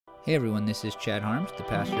Hey everyone, this is Chad Harms, the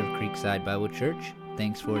pastor of Creekside Bible Church.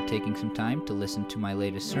 Thanks for taking some time to listen to my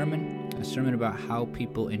latest sermon, a sermon about how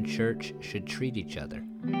people in church should treat each other.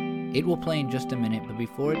 It will play in just a minute, but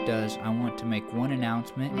before it does, I want to make one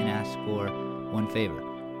announcement and ask for one favor.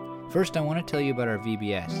 First, I want to tell you about our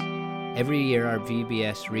VBS. Every year, our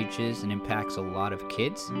VBS reaches and impacts a lot of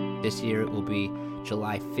kids. This year, it will be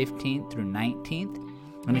July 15th through 19th.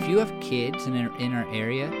 And if you have kids in our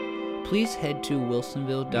area, please head to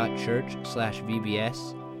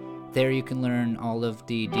wilsonville.church/VBS. There you can learn all of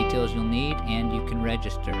the details you'll need and you can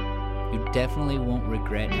register. You definitely won't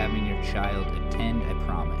regret having your child attend, I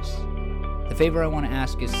promise. The favor I want to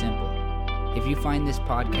ask is simple. If you find this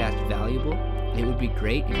podcast valuable, it would be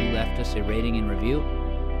great if you left us a rating and review.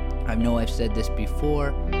 I know I've said this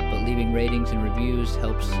before, but leaving ratings and reviews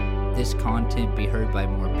helps this content be heard by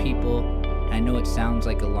more people. I know it sounds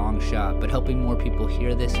like a long shot, but helping more people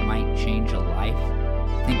hear this might change a life.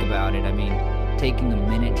 Think about it. I mean, taking a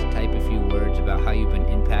minute to type a few words about how you've been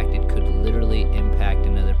impacted could literally impact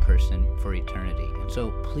another person for eternity. And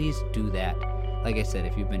so please do that, like I said,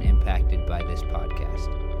 if you've been impacted by this podcast.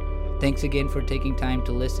 Thanks again for taking time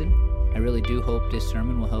to listen. I really do hope this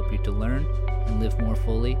sermon will help you to learn and live more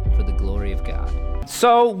fully for the glory of God.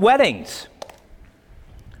 So, weddings.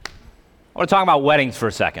 I want to talk about weddings for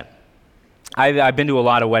a second. I've been to a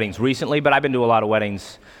lot of weddings recently, but I've been to a lot of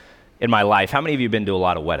weddings in my life. How many of you have been to a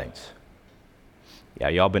lot of weddings? Yeah,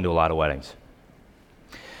 y'all been to a lot of weddings.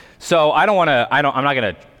 So I'm not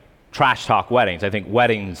going to trash talk weddings. I think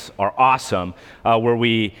weddings are awesome, where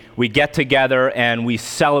we get together and we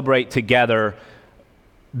celebrate together.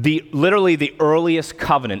 Literally the earliest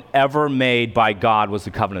covenant ever made by God was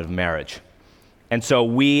the covenant of marriage. And so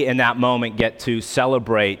we, in that moment, get to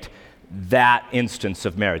celebrate that instance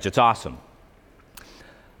of marriage. It's awesome.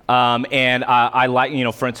 And I like,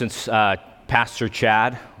 for instance, Pastor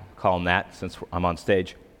Chad, call him that since I'm on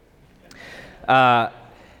stage.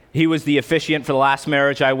 He was the officiant for the last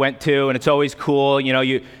marriage I went to, and it's always cool.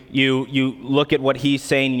 You look at what he's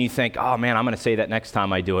saying and you think, oh man, I'm going to say that next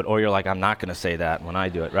time I do it. Or you're like, I'm not going to say that when I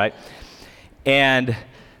do it, right? And,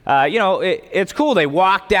 it's cool. They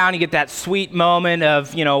walk down, you get that sweet moment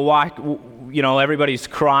of, everybody's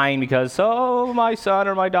crying because, oh, my son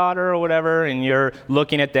or my daughter or whatever, and you're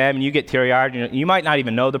looking at them and you get teary-eyed. You might not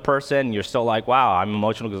even know the person, and you're still like, wow, I'm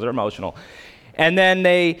emotional because they're emotional. And then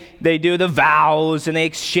they do the vows, and they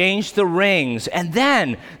exchange the rings. And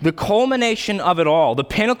then the culmination of it all, the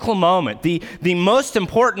pinnacle moment, the most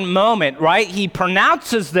important moment, right? He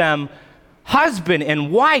pronounces them husband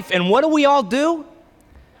and wife. And what do we all do?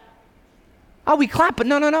 Oh, we clap, but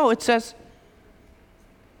no. It says,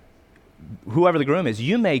 whoever the groom is,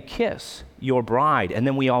 you may kiss your bride. And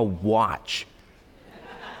then we all watch.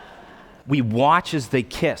 We watch as they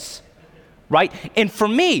kiss, right? And for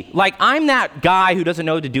me, I'm that guy who doesn't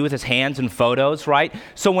know what to do with his hands in photos, right?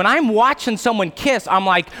 So when I'm watching someone kiss, I'm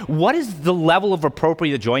like, what is the level of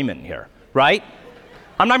appropriate enjoyment here, right?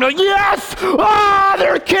 I'm not like, yes! Ah,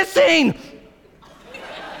 they're kissing!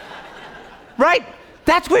 Right?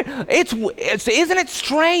 That's weird. Isn't it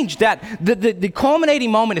strange that the culminating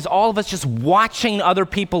moment is all of us just watching other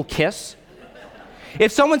people kiss?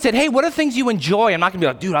 If someone said, hey, what are things you enjoy? I'm not going to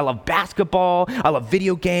be like, dude, I love basketball, I love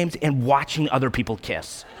video games, and watching other people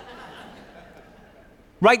kiss.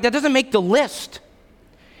 Right? That doesn't make the list.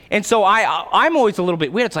 And so I'm always a little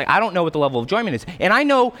bit weird. It's like, I don't know what the level of enjoyment is. And I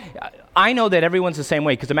know that everyone's the same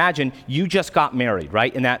way, because imagine you just got married,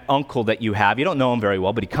 right? And that uncle that you have, you don't know him very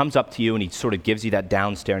well, but he comes up to you and he sort of gives you that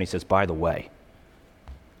down stare and he says, by the way,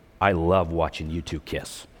 I love watching you two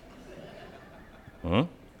kiss.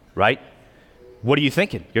 Right? What are you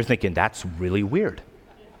thinking? You're thinking, that's really weird.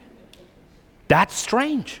 That's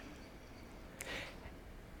strange.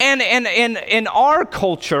 And in our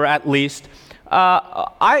culture, at least,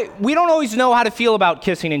 we don't always know how to feel about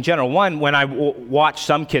kissing in general. One, when I watch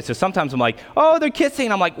some kisses, sometimes I'm like, oh, they're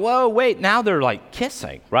kissing. I'm like, whoa, wait, now they're like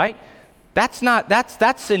kissing, right? That's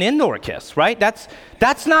an indoor kiss, right? That's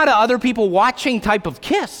not a other people watching type of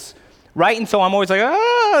kiss, right? And so I'm always like,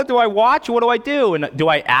 do I watch? What do I do? And do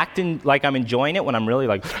I act like I'm enjoying it when I'm really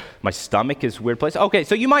like, my stomach is a weird place? Okay,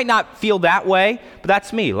 so you might not feel that way, but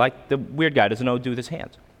that's me. Like the weird guy doesn't know what to do with his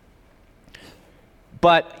hands.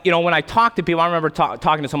 But, when I talk to people, I remember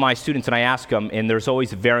talking to some of my students, and I ask them, and there's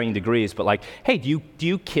always varying degrees, but like, hey, do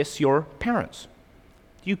you kiss your parents?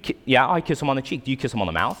 Yeah, I kiss them on the cheek. Do you kiss them on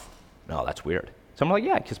the mouth? No, that's weird. So I'm like,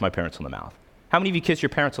 yeah, I kiss my parents on the mouth. How many of you kiss your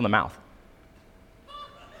parents on the mouth?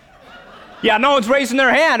 Yeah, no one's raising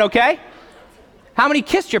their hand, okay? How many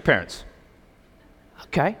kissed your parents?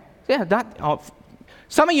 Okay, yeah,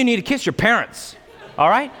 some of you need to kiss your parents, all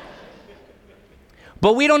right?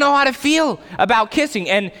 But we don't know how to feel about kissing.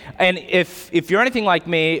 And if you're anything like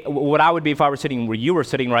me, what I would be if I were sitting where you were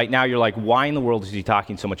sitting right now, you're like, why in the world is he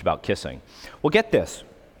talking so much about kissing? Well, get this.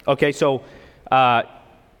 Okay, so Pastor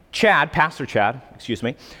Chad,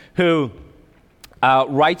 who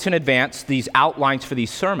writes in advance these outlines for these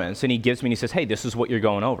sermons, and he gives me and he says, hey, this is what you're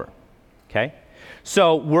going over. Okay?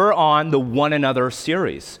 So we're on the one another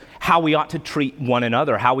series, how we ought to treat one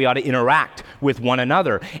another, how we ought to interact with one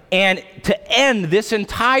another. And to end this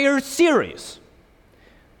entire series,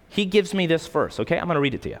 he gives me this verse, okay? I'm going to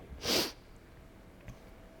read it to you.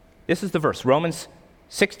 This is the verse, Romans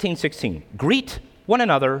 16:16. Greet one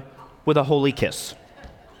another with a holy kiss.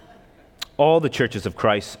 All the churches of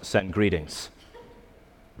Christ send greetings.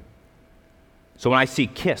 So when I see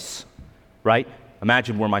kiss, right,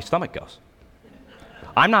 imagine where my stomach goes.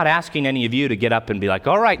 I'm not asking any of you to get up and be like,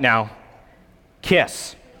 all right now,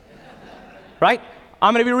 kiss. Right?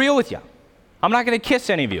 I'm going to be real with you. I'm not going to kiss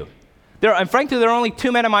any of you. And frankly, there are only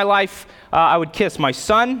two men in my life I would kiss. My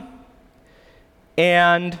son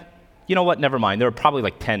and, you know what, never mind. There are probably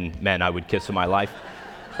like 10 men I would kiss in my life.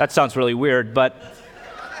 That sounds really weird, but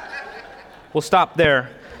we'll stop there.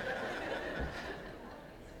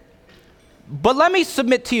 But let me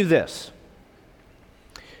submit to you this.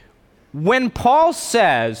 When Paul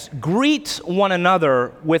says, greet one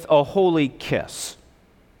another with a holy kiss,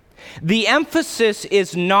 the emphasis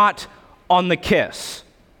is not on the kiss,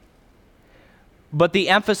 but the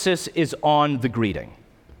emphasis is on the greeting.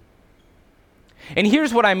 And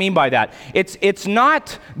here's what I mean by that. It's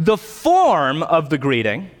not the form of the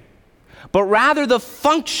greeting, but rather the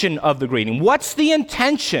function of the greeting. What's the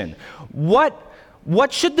intention? What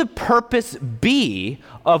should the purpose be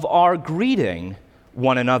of our greeting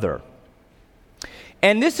one another?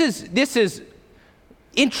 And this is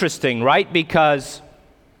interesting, right? Because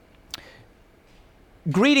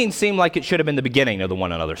greetings seem like it should have been the beginning of the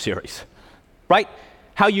one another series, right?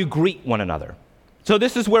 How you greet one another. So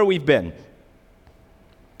this is where we've been.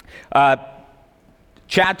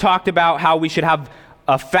 Chad talked about how we should have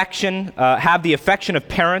affection, have the affection of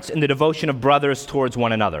parents and the devotion of brothers towards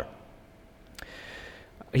one another.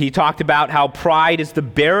 He talked about how pride is the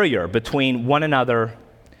barrier between one another.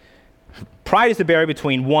 Pride is the barrier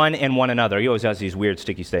between one and one another. He always has these weird,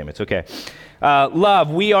 sticky statements. Okay.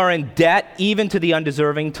 Love. We are in debt, even to the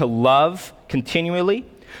undeserving, to love continually.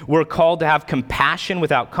 We're called to have compassion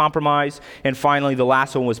without compromise. And finally, the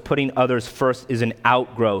last one was putting others first is an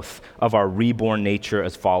outgrowth of our reborn nature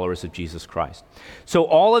as followers of Jesus Christ. So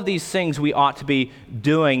all of these things we ought to be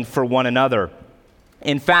doing for one another.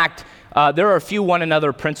 In fact, there are a few one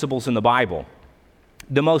another principles in the Bible.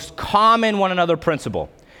 The most common one another principle,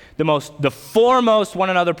 the foremost one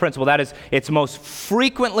another principle, that is, it's most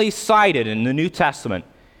frequently cited in the New Testament,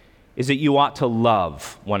 is that you ought to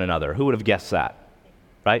love one another. Who would have guessed that?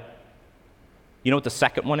 Right? You know what the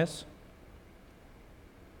second one is?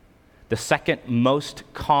 The second most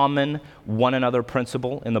common one another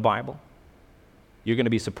principle in the Bible? You're going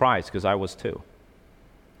to be surprised because I was too.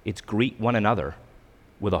 It's greet one another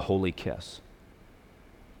with a holy kiss.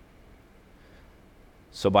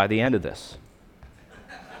 So by the end of this,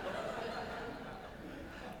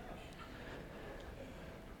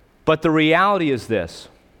 but the reality is this.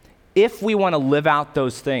 If we want to live out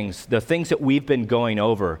those things, the things that we've been going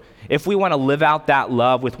over, if we want to live out that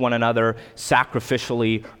love with one another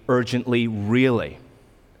sacrificially, urgently, really,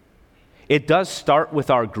 it does start with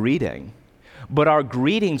our greeting, but our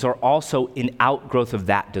greetings are also an outgrowth of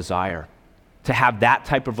that desire to have that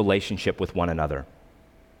type of relationship with one another.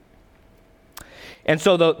 And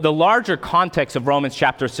so the larger context of Romans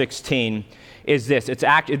chapter 16 is this.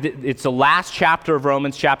 It's the last chapter of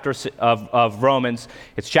Romans, Romans.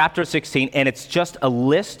 It's chapter 16, and it's just a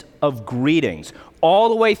list of greetings all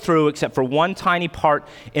the way through except for one tiny part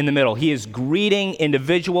in the middle. He is greeting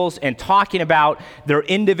individuals and talking about their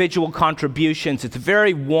individual contributions. It's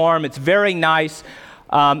very warm. It's very nice.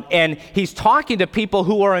 And he's talking to people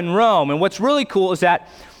who are in Rome. And what's really cool is that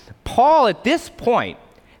Paul, at this point,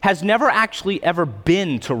 has never actually ever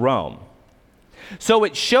been to Rome. So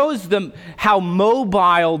it shows them how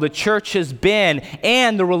mobile the church has been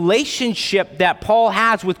and the relationship that Paul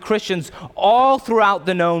has with Christians all throughout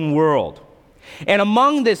the known world. And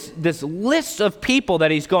among this list of people that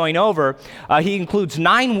he's going over, he includes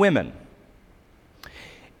 9 women.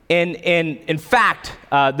 And in fact,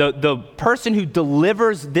 the person who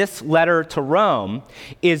delivers this letter to Rome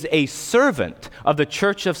is a servant of the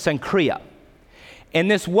church of Cenchrea. And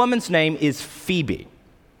this woman's name is Phoebe.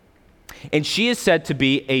 And she is said to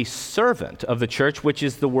be a servant of the church, which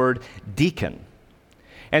is the word deacon.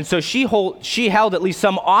 And so she held at least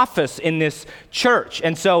some office in this church.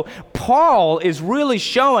 And so Paul is really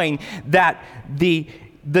showing that the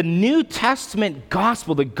New Testament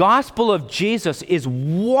gospel, the gospel of Jesus, is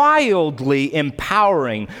wildly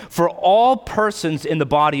empowering for all persons in the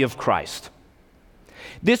body of Christ.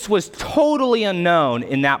 This was totally unknown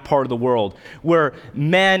in that part of the world, where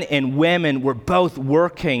men and women were both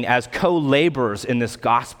working as co-laborers in this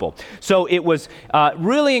gospel. So it was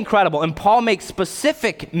really incredible. And Paul makes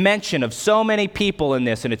specific mention of so many people in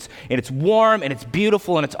this, and it's warm, and it's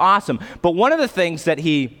beautiful, and it's awesome. But one of the things that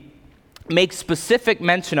he makes specific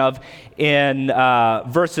mention of in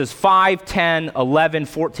verses 5, 10, 11,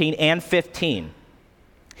 14, and 15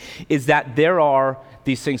 is that there are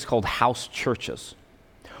these things called house churches,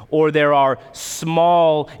 or there are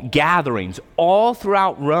small gatherings all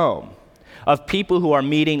throughout Rome of people who are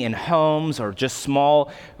meeting in homes or just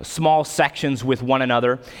small sections with one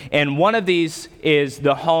another. And one of these is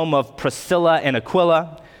the home of Priscilla and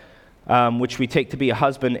Aquila, which we take to be a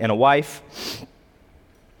husband and a wife.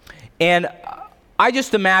 And I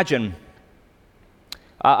just imagine,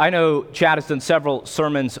 I know Chad has done several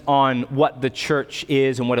sermons on what the church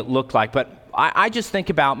is and what it looked like, but I just think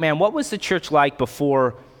about, man, what was the church like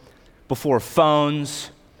before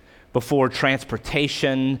phones, before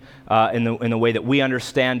transportation in the way that we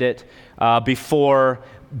understand it, before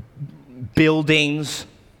buildings?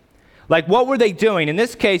 Like, what were they doing? In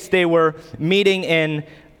this case, they were meeting in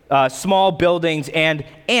small buildings, and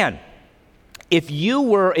if you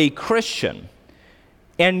were a Christian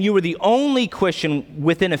and you were the only Christian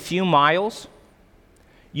within a few miles,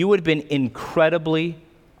 you would have been incredibly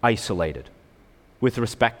isolated with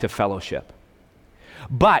respect to fellowship.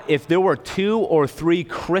 But if there were 2 or 3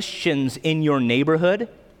 Christians in your neighborhood,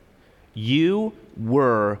 you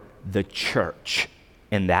were the church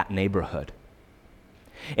in that neighborhood.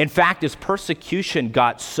 In fact, as persecution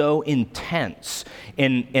got so intense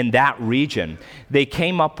in that region, they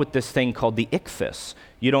came up with this thing called the ichthys.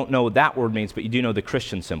 You don't know what that word means, but you do know the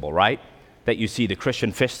Christian symbol, right? That you see, the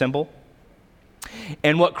Christian fish symbol.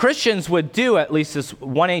 And what Christians would do, at least this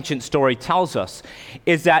one ancient story tells us,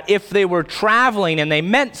 is that if they were traveling and they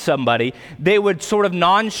met somebody, they would sort of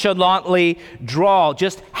nonchalantly draw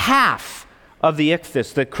just half of the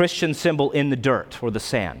ichthys, the Christian symbol, in the dirt or the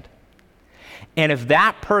sand. And if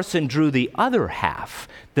that person drew the other half,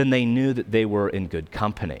 then they knew that they were in good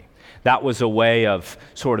company. That was a way of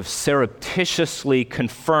sort of surreptitiously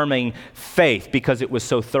confirming faith because it was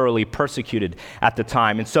so thoroughly persecuted at the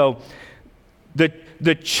time. And so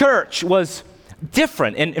the church was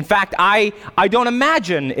different. And in fact, I don't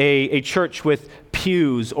imagine a church with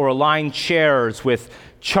pews or aligned chairs with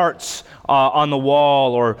charts on the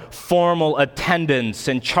wall or formal attendance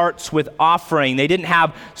and charts with offering. They didn't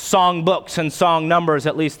have song books and song numbers,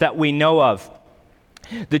 at least that we know of.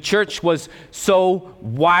 The church was so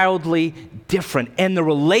wildly different, and the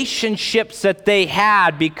relationships that they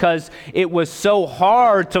had, because it was so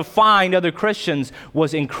hard to find other Christians,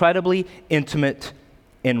 was incredibly intimate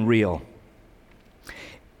and real.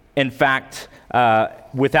 In fact,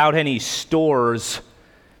 without any stores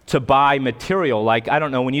to buy material, like, I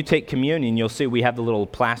don't know, when you take communion, you'll see we have the little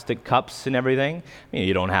plastic cups and everything.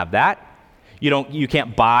 You don't have that. You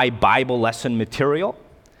can't buy Bible lesson material.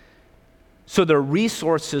 So their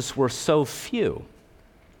resources were so few.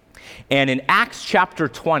 And in Acts chapter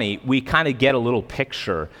 20, we kind of get a little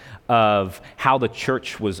picture of how the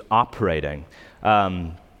church was operating.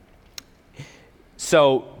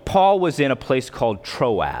 So Paul was in a place called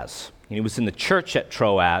Troas. He was in the church at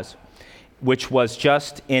Troas, which was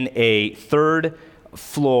just in a 3rd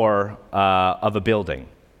floor of a building.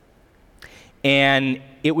 And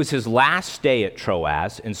it was his last day at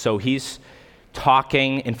Troas, and so he's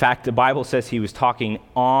talking. In fact, the Bible says he was talking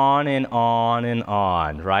on and on and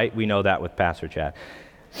on, right? We know that with Pastor Chad.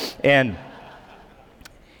 And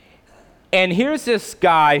here's this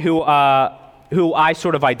guy who I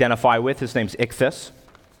sort of identify with. His name's Ichthus.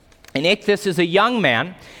 And Ichthus is a young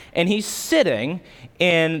man, and he's sitting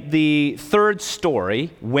in the 3rd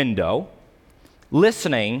story window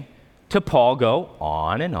listening to Paul go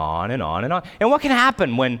on and on and on and on. And what can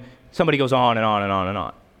happen when somebody goes on and on and on and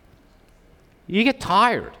on? You get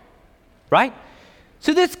tired, right?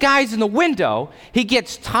 So this guy's in the window, he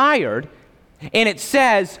gets tired, and it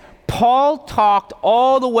says, Paul talked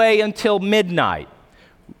all the way until midnight,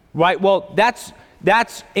 right? Well, that's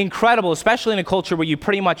incredible, especially in a culture where you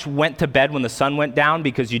pretty much went to bed when the sun went down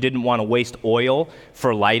because you didn't want to waste oil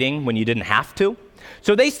for lighting when you didn't have to.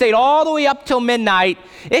 So they stayed all the way up till midnight.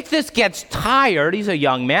 Ichthus gets tired. He's a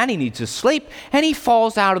young man. He needs to sleep, and he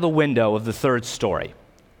falls out of the window of the 3rd story,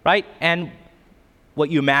 right? And what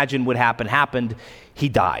you imagined would happen happened. He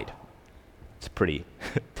died. It's a pretty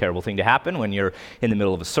terrible thing to happen when you're in the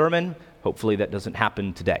middle of a sermon. Hopefully that doesn't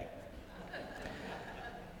happen today.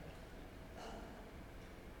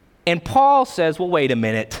 And Paul says, well, wait a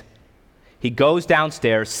minute. He goes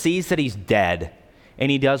downstairs, sees that he's dead, and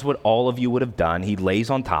he does what all of you would have done. He lays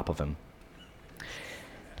on top of him.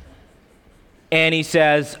 And he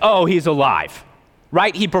says, oh, he's alive,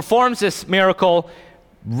 right? He performs this miracle,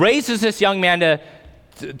 raises this young man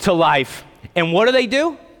to life. And what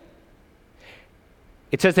do?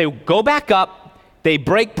 It says they go back up, they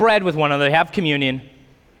break bread with one another, they have communion,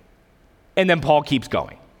 and then Paul keeps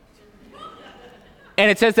going. And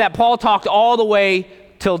it says that Paul talked all the way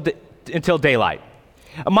until daylight.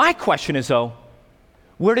 My question is, though,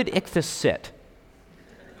 where did Ichthus sit?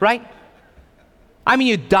 Right? I mean,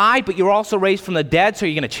 you died, but you were also raised from the dead, so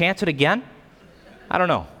you're going to chance it again? I don't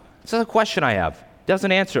know. This is a question I have.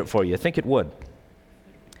 Doesn't answer it for you. I think it would.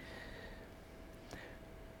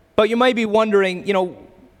 But you might be wondering,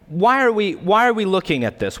 why are we looking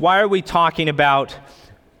at this? Why are we talking about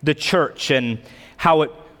the church and how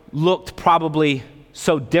it looked probably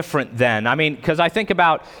so different then? I mean, because I think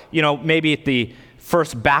about, maybe at the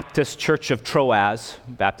First Baptist Church of Troas.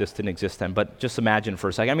 Baptist didn't exist then, but just imagine for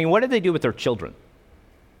a second. I mean, what did they do with their children?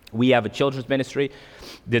 We have a children's ministry.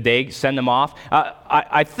 Did they send them off?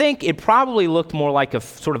 I think it probably looked more like a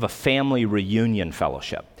sort of a family reunion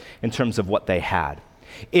fellowship in terms of what they had.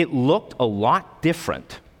 It looked a lot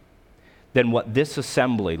different than what this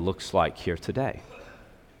assembly looks like here today.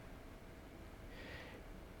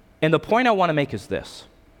 And the point I want to make is this,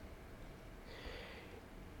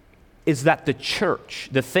 is that the church,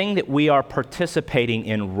 the thing that we are participating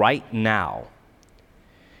in right now,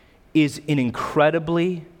 is an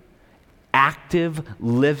incredibly active,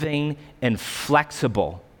 living, and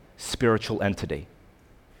flexible spiritual entity.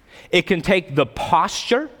 It can take the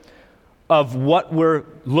posture of what we're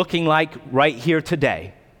looking like right here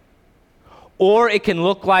today, or it can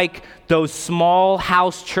look like those small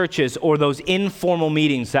house churches or those informal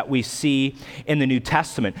meetings that we see in the New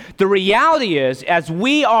Testament. The reality is, as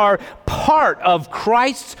we are part of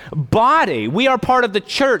Christ's body, we are part of the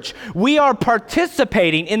church, we are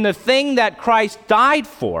participating in the thing that Christ died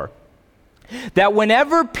for, that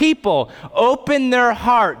whenever people open their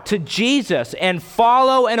heart to Jesus and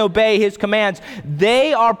follow and obey his commands,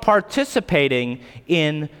 they are participating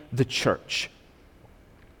in the church.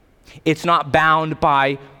 It's not bound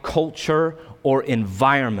by culture or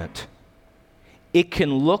environment. It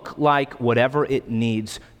can look like whatever it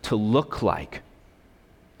needs to look like.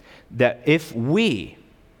 That if we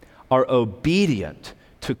are obedient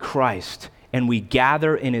to Christ and we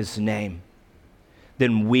gather in his name,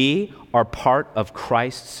 then we are part of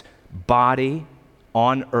Christ's body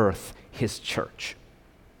on earth, his church.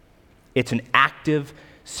 It's an active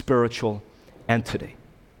spiritual entity.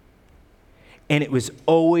 And it was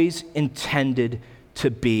always intended to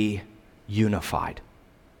be unified.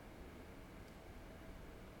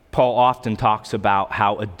 Paul often talks about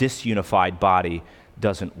how a disunified body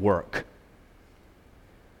doesn't work.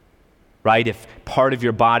 Right? If part of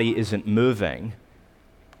your body isn't moving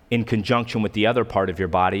in conjunction with the other part of your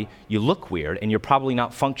body, you look weird and you're probably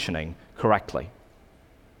not functioning correctly.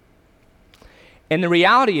 And the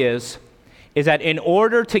reality is that in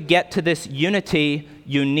order to get to this unity,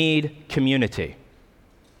 you need community.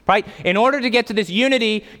 Right? In order to get to this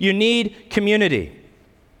unity, you need community.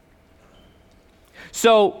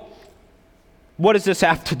 So, what does this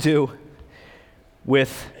have to do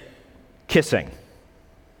with kissing?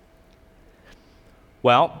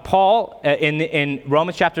 Well, Paul, in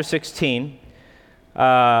Romans chapter 16,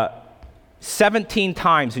 17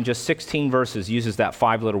 times in just 16 verses uses that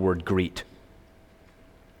 5-letter word, greet.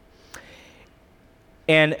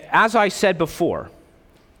 And as I said before,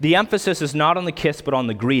 the emphasis is not on the kiss, but on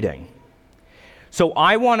the greeting. So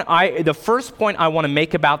the first point I want to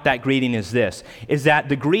make about that greeting is this, is that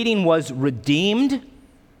the greeting was redeemed,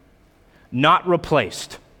 not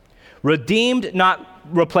replaced. Redeemed, not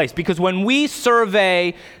replaced. Because when we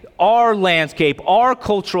survey our landscape, our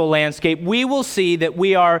cultural landscape, we will see that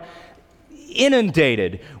we are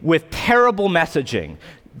inundated with terrible messaging.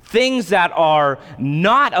 Things that are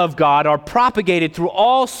not of God are propagated through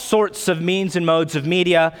all sorts of means and modes of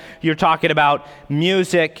media. You're talking about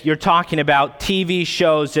music, you're talking about TV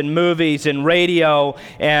shows and movies and radio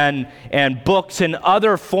and books and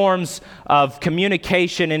other forms of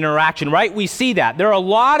communication, interaction, right? We see that. There are a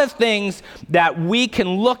lot of things that we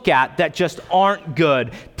can look at that just aren't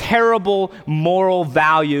good. Terrible moral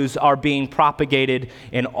values are being propagated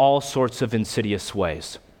in all sorts of insidious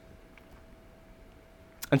ways.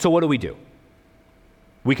 And so what do?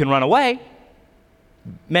 We can run away,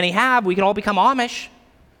 Many have. We can all become Amish.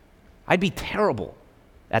 I'd be terrible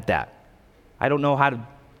at that. I don't know how to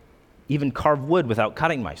even carve wood without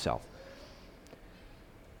cutting myself.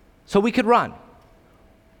 So we could run.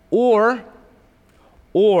 Or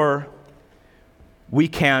we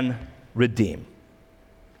can redeem.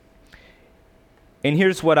 And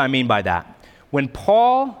here's what I mean by that. When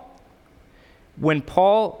Paul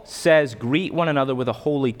says greet one another with a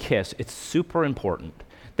holy kiss, it's super important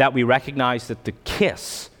that we recognize that the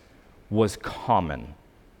kiss was common.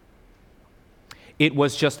 It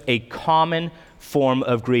was just a common form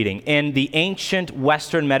of greeting. In the ancient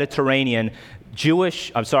Western Mediterranean,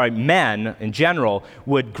 men in general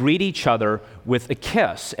would greet each other with a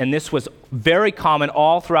kiss. And this was very common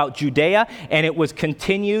all throughout Judea, and it was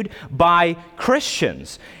continued by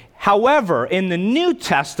Christians. However, in the New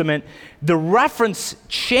Testament, the reference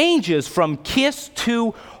changes from kiss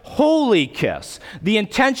to holy kiss. The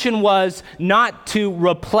intention was not to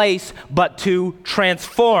replace, but to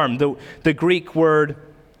transform. The Greek word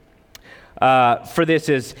for this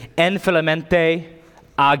is enfilemente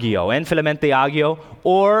agio,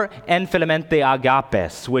 or enfilemente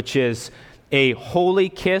agapes, which is a holy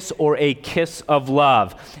kiss or a kiss of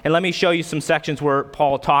love. And let me show you some sections where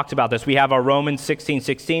Paul talks about this. We have our Romans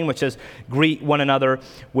 16:16, which says, greet one another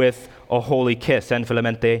with a holy kiss,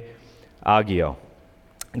 enfilemente agio.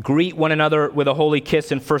 Greet one another with a holy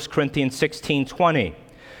kiss in 1 Corinthians 16:20.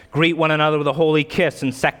 Greet one another with a holy kiss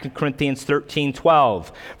in 2 Corinthians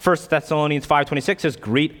 13:12. 1 Thessalonians 5:26 says,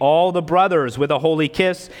 greet all the brothers with a holy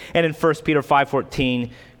kiss. And in 1 Peter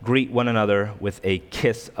 5:14, greet one another with a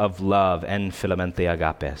kiss of love, enfilemente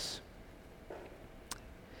agapes.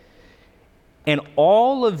 And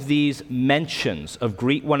all of these mentions of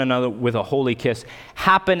greet one another with a holy kiss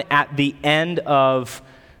happen at the end of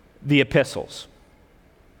the epistles.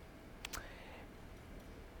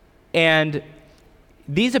 And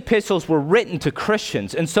these epistles were written to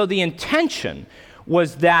Christians, and so the intention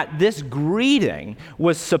was that this greeting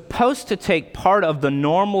was supposed to take part of the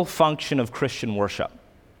normal function of Christian worship.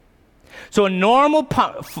 So a normal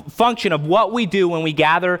function of what we do when we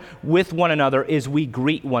gather with one another is we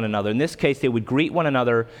greet one another. In this case, they would greet one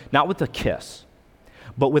another not with a kiss,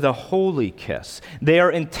 but with a holy kiss. They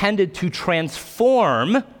are intended to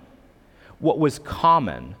transform what was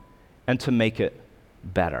common and to make it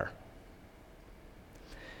better.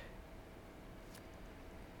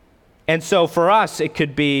 And so for us, it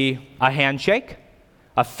could be a handshake,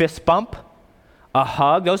 a fist bump, a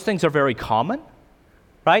hug. Those things are very common,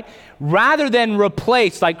 right? Rather than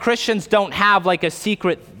replace, like Christians don't have like a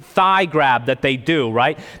secret thigh grab that they do,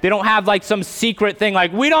 right? They don't have like some secret thing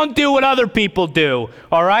like, we don't do what other people do,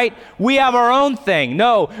 all right? We have our own thing.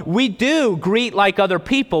 No, we do greet like other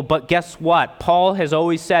people, but guess what? Paul has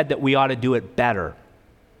always said that we ought to do it better.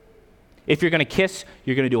 If you're going to kiss,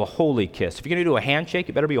 you're going to do a holy kiss. If you're going to do a handshake,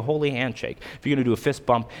 it better be a holy handshake. If you're going to do a fist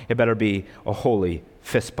bump, it better be a holy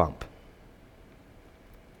fist bump.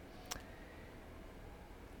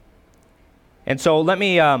 And so let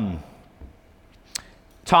me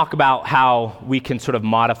talk about how we can sort of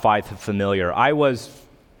modify the familiar.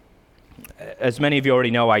 As many of you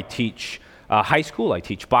already know, I teach high school, I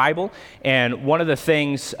teach Bible, and one of the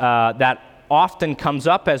things that often comes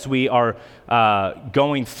up as we are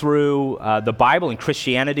going through the Bible and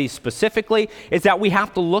Christianity specifically is that we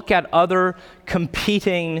have to look at other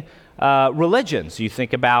competing religions. You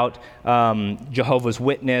think about Jehovah's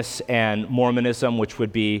Witness and Mormonism, which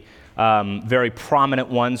would be very prominent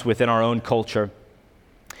ones within our own culture.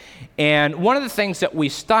 And one of the things that we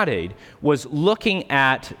studied was looking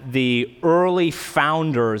at the early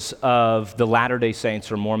founders of the Latter-day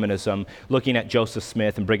Saints or Mormonism, looking at Joseph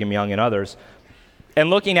Smith and Brigham Young and others,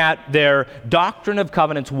 and looking at their Doctrine of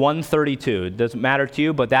Covenants 132. It doesn't matter to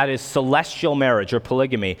you, but that is celestial marriage or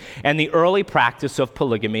polygamy, and the early practice of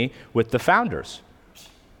polygamy with the founders.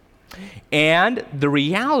 And the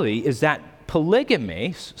reality is that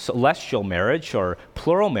polygamy, celestial marriage or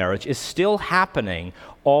plural marriage, is still happening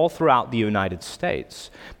all throughout the United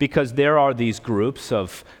States because there are these groups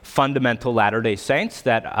of fundamental Latter-day Saints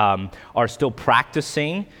that are still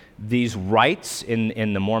practicing these rites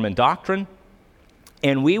in the Mormon doctrine.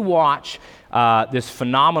 And we watch this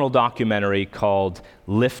phenomenal documentary called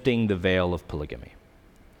Lifting the Veil of Polygamy.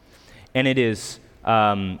 And it is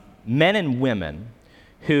men and women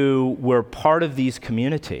who were part of these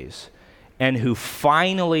communities and who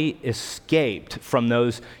finally escaped from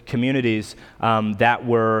those communities that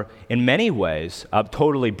were, in many ways,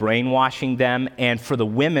 totally brainwashing them. And for the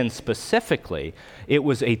women specifically, it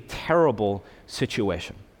was a terrible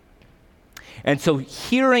situation. And so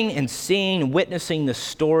hearing and seeing, witnessing the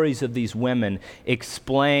stories of these women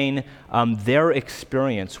explain their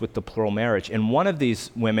experience with the plural marriage. And one of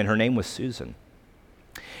these women, her name was Susan.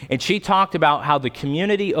 And she talked about how the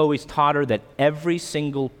community always taught her that every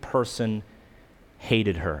single person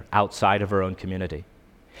hated her outside of her own community.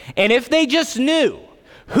 And if they just knew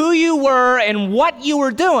who you were and what you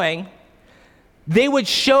were doing, they would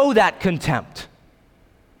show that contempt.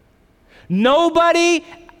 Nobody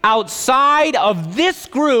outside of this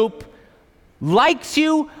group likes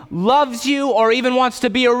you, loves you, or even wants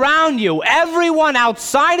to be around you. Everyone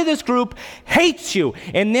outside of this group hates you.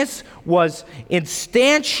 And this was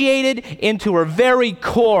instantiated into her very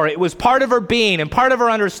core. It was part of her being and part of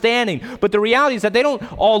her understanding. But the reality is that they don't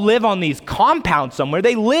all live on these compounds somewhere.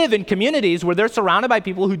 They live in communities where they're surrounded by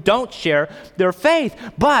people who don't share their faith.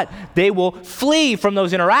 But they will flee from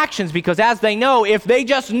those interactions because, as they know, if they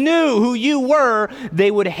just knew who you were,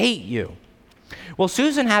 they would hate you. Well,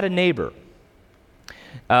 Susan had a neighbor,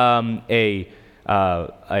 a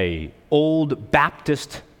old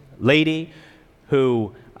Baptist lady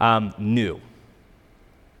who knew.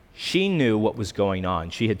 She knew what was going on.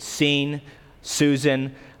 She had seen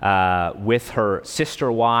Susan with her sister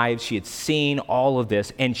wives. She had seen all of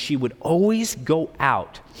this, and she would always go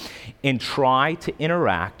out and try to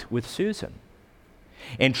interact with Susan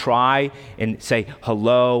and try and say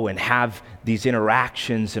hello and have these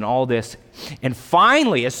interactions and all this. And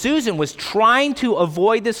finally, as Susan was trying to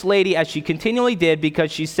avoid this lady, as she continually did,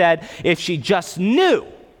 because she said, if she just knew,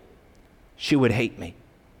 she would hate me.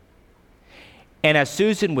 And as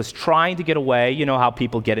Susan was trying to get away, you know how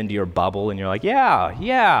people get into your bubble and you're like,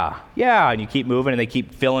 yeah, and you keep moving and they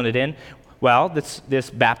keep filling it in. Well, this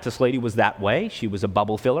Baptist lady was that way. She was a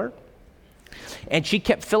bubble filler. And she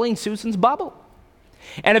kept filling Susan's bubble.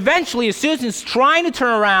 And eventually, as Susan's trying to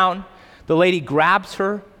turn around, the lady grabs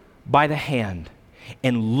her by the hand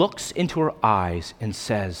and looks into her eyes and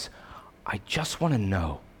says, I just want to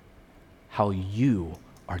know how you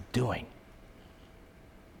are doing.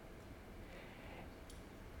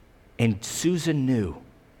 And Susan knew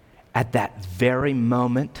at that very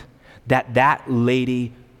moment that that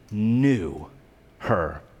lady knew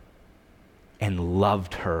her and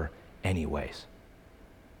loved her anyways.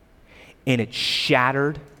 And it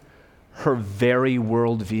shattered her very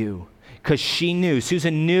worldview, because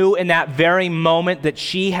Susan knew in that very moment that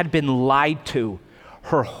she had been lied to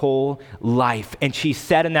her whole life. And she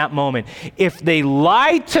said in that moment, if they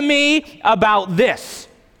lied to me about this,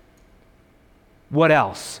 what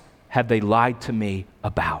else have they lied to me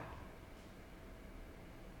about?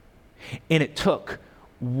 And it took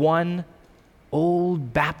one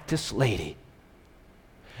old Baptist lady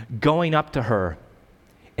going up to her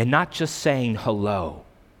and not just saying hello,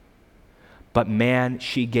 but man,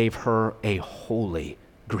 she gave her a holy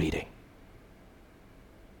greeting.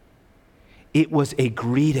 It was a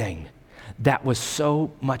greeting that was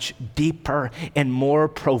so much deeper and more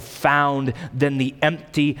profound than the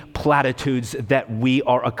empty platitudes that we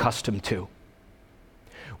are accustomed to.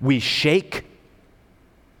 We shake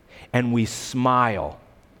and we smile,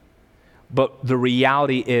 but the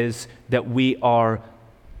reality is that we are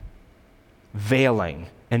veiling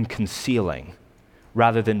and concealing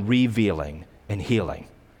rather than revealing and healing.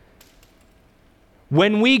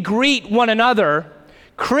 When we greet one another,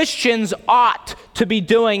 Christians ought to be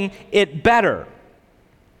doing it better.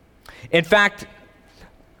 In fact,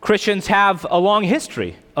 Christians have a long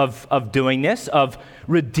history of doing this, of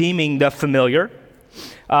redeeming the familiar.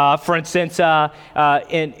 For instance,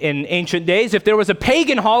 in ancient days, if there was a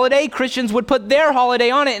pagan holiday, Christians would put their holiday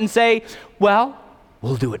on it and say, well,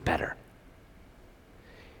 we'll do it better.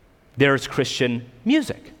 There's Christian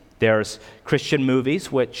music. There's Christian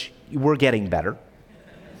movies, which we're getting better.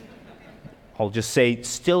 I'll just say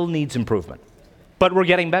still needs improvement, but we're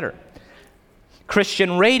getting better.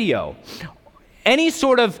 Christian radio. Any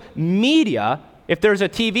sort of media, if there's a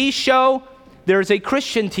TV show, there's a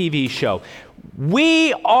Christian TV show.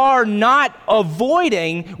 We are not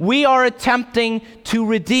avoiding, we are attempting to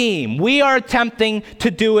redeem. We are attempting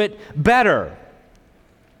to do it better.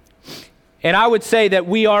 And I would say that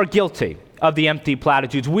we are guilty of the empty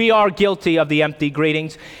platitudes. We are guilty of the empty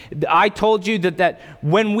greetings. I told you that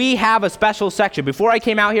when we have a special section, before I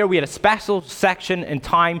came out here, we had a special section and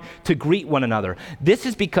time to greet one another. This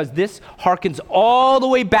is because this harkens all the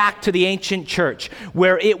way back to the ancient church,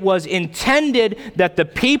 where it was intended that the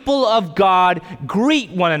people of God greet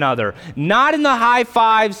one another, not in the high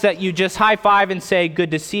fives that you just high five and say, good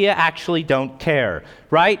to see you, actually don't care,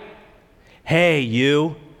 right? Hey,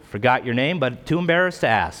 you, forgot your name, but too embarrassed to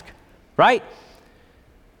ask. Right?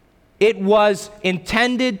 It was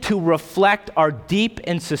intended to reflect our deep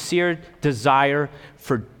and sincere desire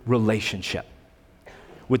for relationship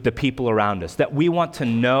with the people around us, that we want to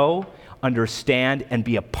know, understand, and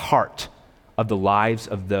be a part of the lives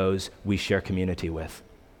of those we share community with.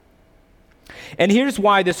 And here's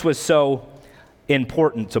why this was so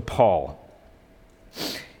important to Paul,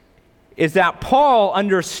 is that Paul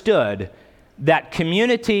understood that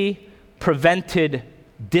community prevented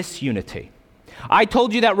disunity. I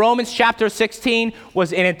told you that Romans chapter 16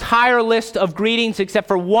 was an entire list of greetings except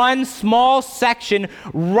for one small section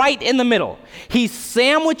right in the middle. He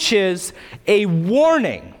sandwiches a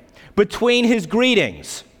warning between his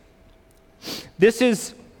greetings. This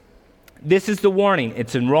is the warning.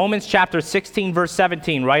 It's in Romans chapter 16, verse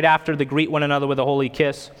 17, right after the greet one another with a holy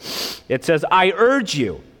kiss. It says, I urge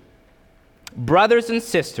you, brothers and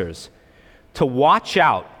sisters, to watch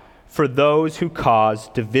out for those who cause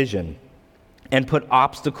division and put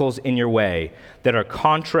obstacles in your way that are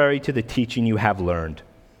contrary to the teaching you have learned.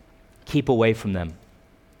 Keep away from them.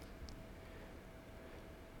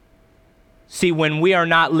 See, when we are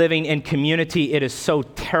not living in community, it is so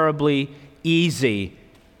terribly easy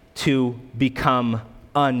to become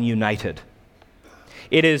ununited.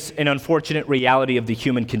 It is an unfortunate reality of the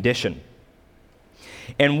human condition.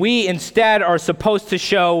 And we instead are supposed to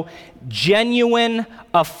show genuine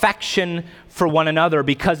affection for one another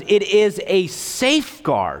because it is a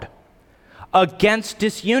safeguard against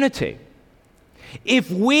disunity.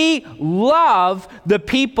 If we love the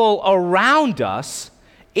people around us,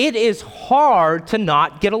 it is hard to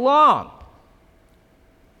not get along.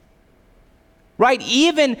 Right?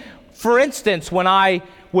 Even, for instance, when I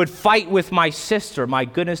would fight with my sister, my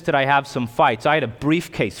goodness, did I have some fights. I had a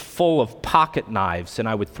briefcase full of pocket knives, and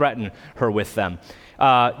I would threaten her with them.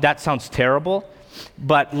 That sounds terrible,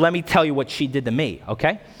 but let me tell you what she did to me,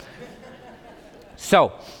 okay?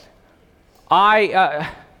 So, I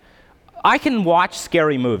can watch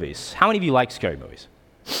scary movies. How many of you like scary movies?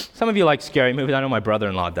 Some of you like scary movies. I know my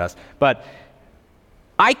brother-in-law does. But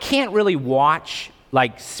I can't really watch,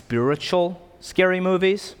 like, spiritual scary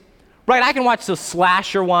movies. Right, I can watch the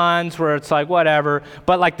slasher ones where it's like, whatever,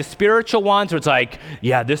 but like the spiritual ones where it's like,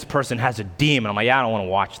 yeah, this person has a demon. I'm like, yeah, I don't want to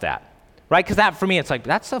watch that. Right, because that, for me, it's like,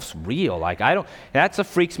 that stuff's real. Like, that stuff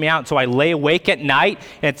freaks me out. So I lay awake at night,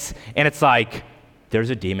 and it's like, there's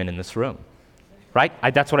a demon in this room. Right,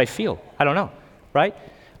 that's what I feel. I don't know, right?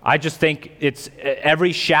 I just think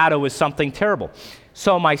every shadow is something terrible.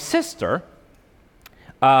 So my sister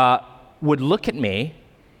would look at me,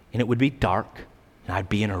 and it would be dark, and I'd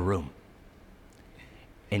be in her room.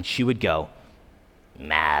 And she would go,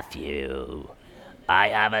 Matthew, I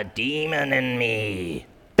have a demon in me.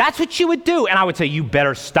 That's what she would do. And I would say, you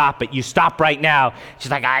better stop it. You stop right now. She's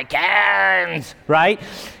like, I can't, right?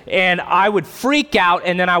 And I would freak out,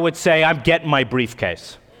 and then I would say, I'm getting my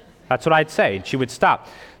briefcase. That's what I'd say, and she would stop.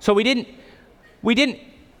 So we didn't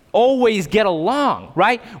always get along,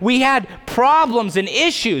 right? We had problems and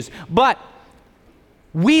issues, but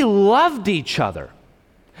we loved each other.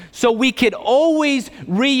 So we could always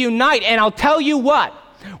reunite. And I'll tell you what,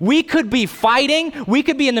 we could be fighting. We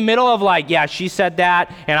could be in the middle of like, yeah, she said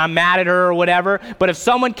that, and I'm mad at her or whatever. But if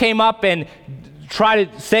someone came up and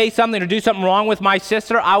tried to say something or do something wrong with my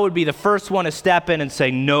sister, I would be the first one to step in and say,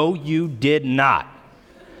 no, you did not.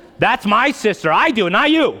 That's my sister. I do it, not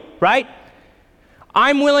you, right?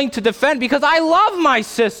 I'm willing to defend because I love my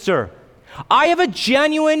sister. I have a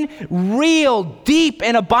genuine, real, deep,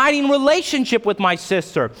 and abiding relationship with my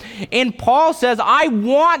sister. And Paul says, I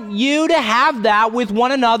want you to have that with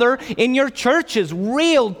one another in your churches.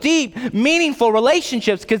 Real, deep, meaningful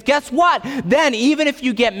relationships. Because guess what? Then, even if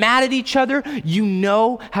you get mad at each other, you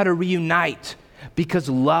know how to reunite. Because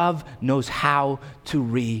love knows how to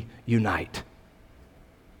reunite.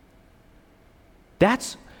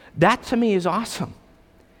 That to me is awesome.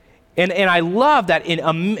 And I love that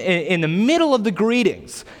in the middle of the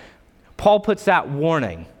greetings, Paul puts that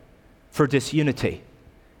warning for disunity.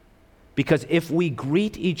 Because if we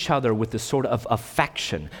greet each other with the sort of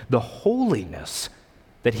affection, the holiness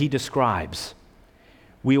that he describes,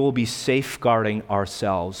 we will be safeguarding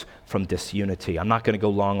ourselves from disunity. I'm not going to go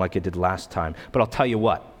long like I did last time, but I'll tell you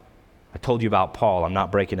what. I told you about Paul. I'm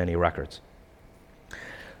not breaking any records.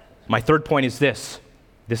 My third point is this.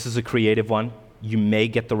 This is a creative one. You may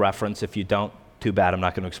get the reference. If you don't, too bad. I'm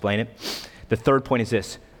not going to explain it. The third point is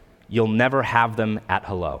this. You'll never have them at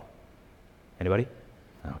hello. Anybody?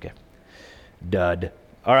 Okay. Dud.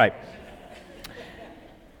 All right.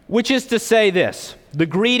 Which is to say this. The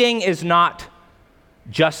greeting is not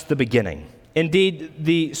just the beginning. Indeed,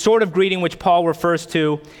 the sort of greeting which Paul refers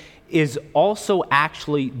to is also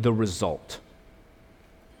actually the result.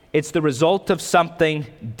 It's the result of something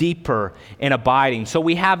deeper and abiding. So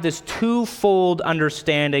we have this twofold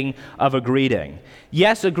understanding of a greeting.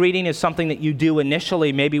 Yes, a greeting is something that you do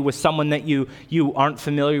initially, maybe with someone that you aren't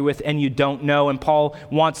familiar with and you don't know, and Paul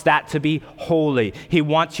wants that to be holy. He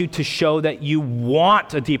wants you to show that you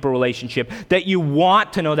want a deeper relationship, that you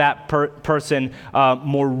want to know that person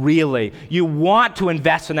more really. You want to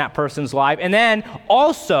invest in that person's life. And then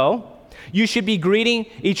also, you should be greeting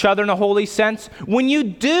each other in a holy sense when you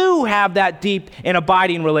do have that deep and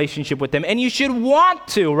abiding relationship with them. And you should want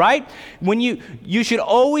to, right? When you should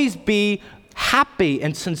always be happy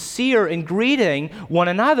and sincere in greeting one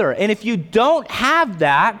another. And if you don't have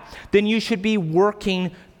that, then you should be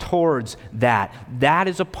working towards that. That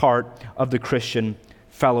is a part of the Christian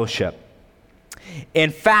fellowship.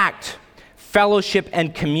 In fact, fellowship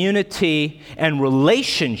and community and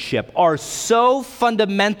relationship are so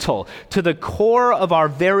fundamental to the core of our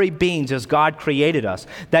very beings as God created us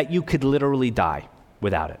that you could literally die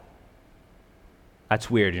without it.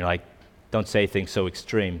 That's weird. You're like, don't say things so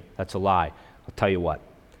extreme. That's a lie. I'll tell you what.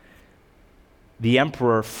 The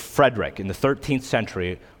Emperor Frederick in the 13th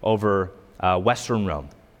century over Western Rome,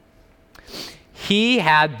 he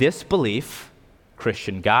had this belief.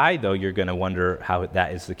 Christian guy, though you're going to wonder how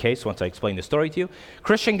that is the case once I explain the story to you.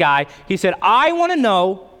 Christian guy, he said, I want to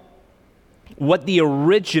know what the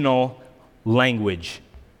original language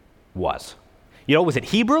was. You know, was it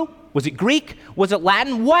Hebrew? Was it Greek? Was it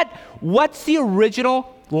Latin? What's the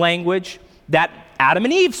original language that Adam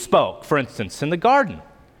and Eve spoke, for instance, in the garden?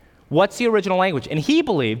 What's the original language? And he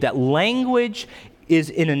believed that language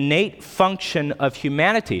is an innate function of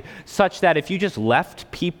humanity, such that if you just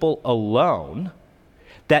left people alone,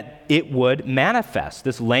 that it would manifest.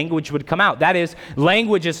 This language would come out. That is,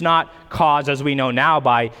 language is not caused, as we know now,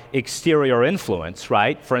 by exterior influence,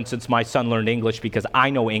 right? For instance, my son learned English because I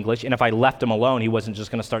know English, and if I left him alone, he wasn't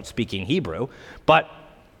just going to start speaking Hebrew. But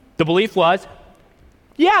the belief was,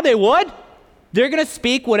 yeah, they would. They're going to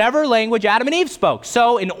speak whatever language Adam and Eve spoke.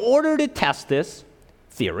 So in order to test this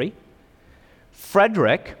theory,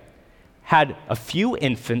 Frederick had a few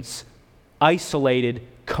infants isolated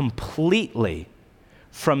completely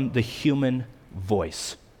from the human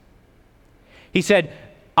voice. He said,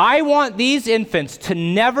 I want these infants to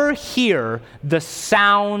never hear the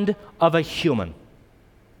sound of a human.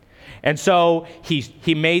 And so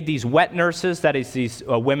he made these wet nurses, that is these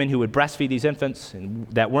women who would breastfeed these infants and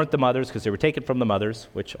that weren't the mothers because they were taken from the mothers,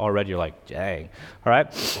 which already you're like, dang, all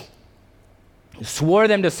right? Swore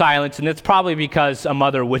them to silence, and it's probably because a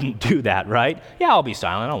mother wouldn't do that, right? Yeah, I'll be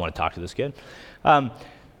silent. I don't want to talk to this kid.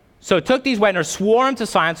 So took these wet nurses, swore them to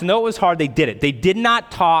silence, and though it was hard, they did it. They did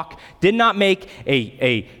not talk, did not make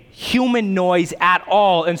a human noise at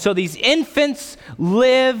all. And so these infants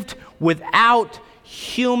lived without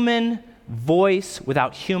human voice,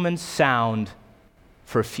 without human sound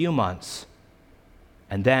for a few months.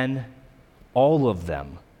 And then all of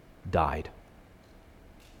them died.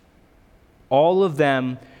 All of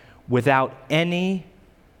them without any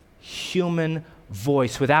human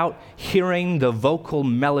voice, without hearing the vocal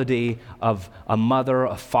melody of a mother,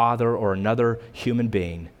 a father, or another human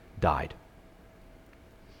being, died.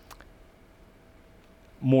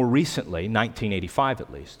 More recently, 1985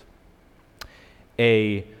 at least,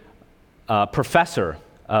 a professor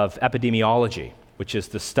of epidemiology, which is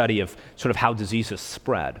the study of sort of how diseases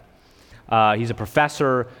spread. He's a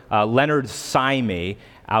professor, Leonard Saimi,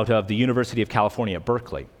 out of the University of California at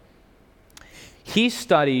Berkeley. He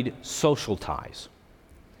studied social ties.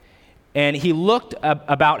 And he looked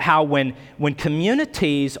about how when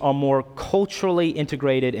communities are more culturally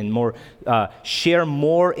integrated and more share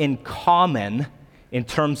more in common in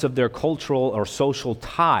terms of their cultural or social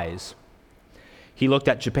ties, he looked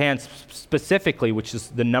at Japan specifically, which is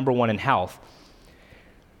the number one in health,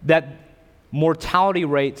 that mortality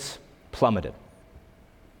rates plummeted.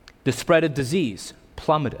 The spread of disease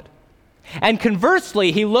plummeted. And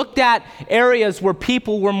conversely, he looked at areas where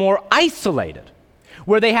people were more isolated,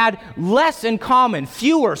 where they had less in common,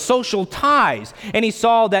 fewer social ties, and he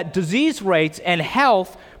saw that disease rates and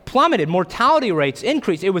health plummeted, mortality rates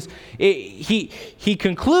increased. He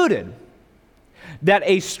concluded that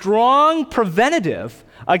a strong preventative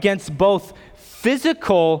against both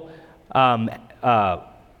physical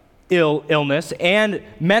illness and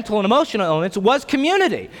mental and emotional illness was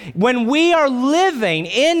community. When we are living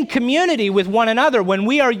in community with one another, when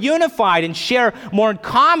we are unified and share more in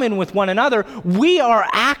common with one another, we are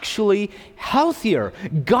actually healthier.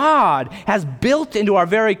 God has built into our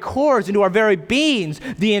very cores, into our very beings,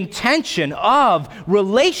 the intention of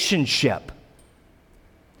relationship.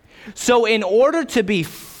 So in order to be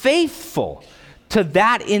faithful to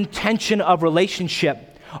that intention of relationship,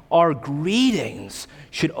 our greetings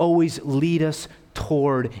should always lead us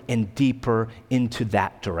toward and deeper into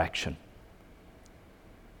that direction.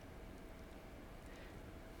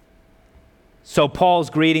 So Paul's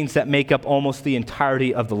greetings that make up almost the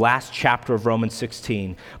entirety of the last chapter of Romans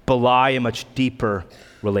 16 belie a much deeper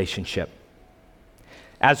relationship.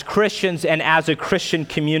 As Christians and as a Christian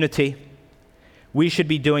community, we should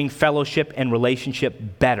be doing fellowship and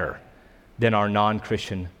relationship better than our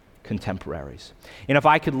non-Christian contemporaries. And if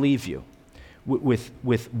I could leave you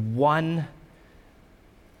with one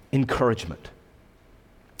encouragement,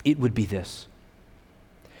 it would be this.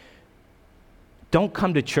 Don't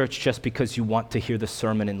come to church just because you want to hear the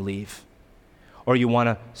sermon and leave, or you want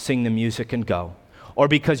to sing the music and go, or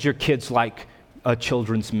because your kids like a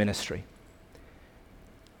children's ministry.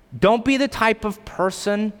 Don't be the type of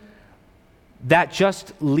person that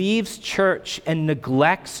just leaves church and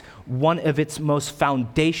neglects one of its most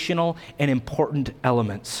foundational and important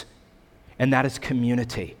elements, and that is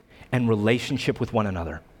community and relationship with one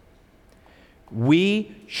another.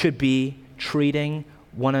 We should be treating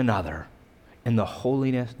one another in the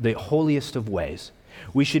holiest of ways.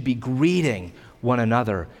 We should be greeting one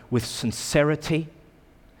another with sincerity,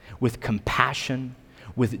 with compassion,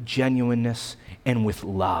 with genuineness, and with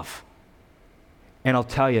love. And I'll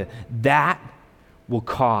tell you, that will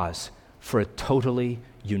cause for a totally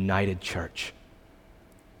united church.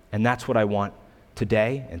 And that's what I want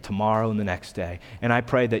today and tomorrow and the next day. And I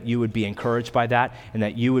pray that you would be encouraged by that and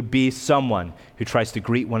that you would be someone who tries to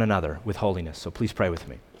greet one another with holiness. So please pray with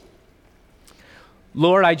me.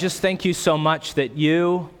 Lord, I just thank you so much that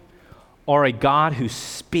you are a God who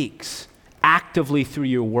speaks actively through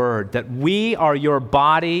your word, that we are your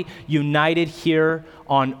body united here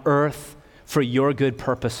on earth for your good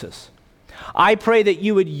purposes. I pray that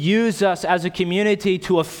you would use us as a community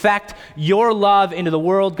to affect your love into the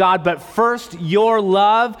world, God, but first your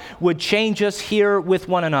love would change us here with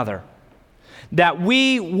one another. That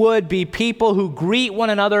we would be people who greet one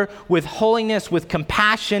another with holiness, with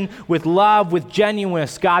compassion, with love, with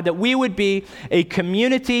genuineness, God. That we would be a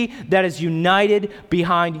community that is united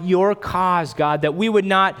behind your cause, God. That we would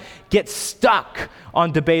not get stuck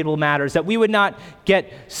on debatable matters. That we would not get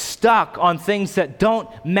stuck on things that don't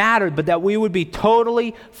matter, but that we would be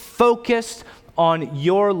totally focused on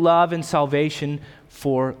your love and salvation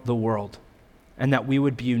for the world. And that we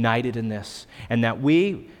would be united in this. And that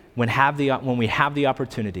we, when we have the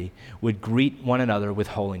opportunity, would greet one another with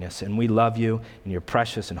holiness. And we love you in your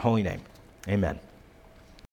precious and holy name. Amen.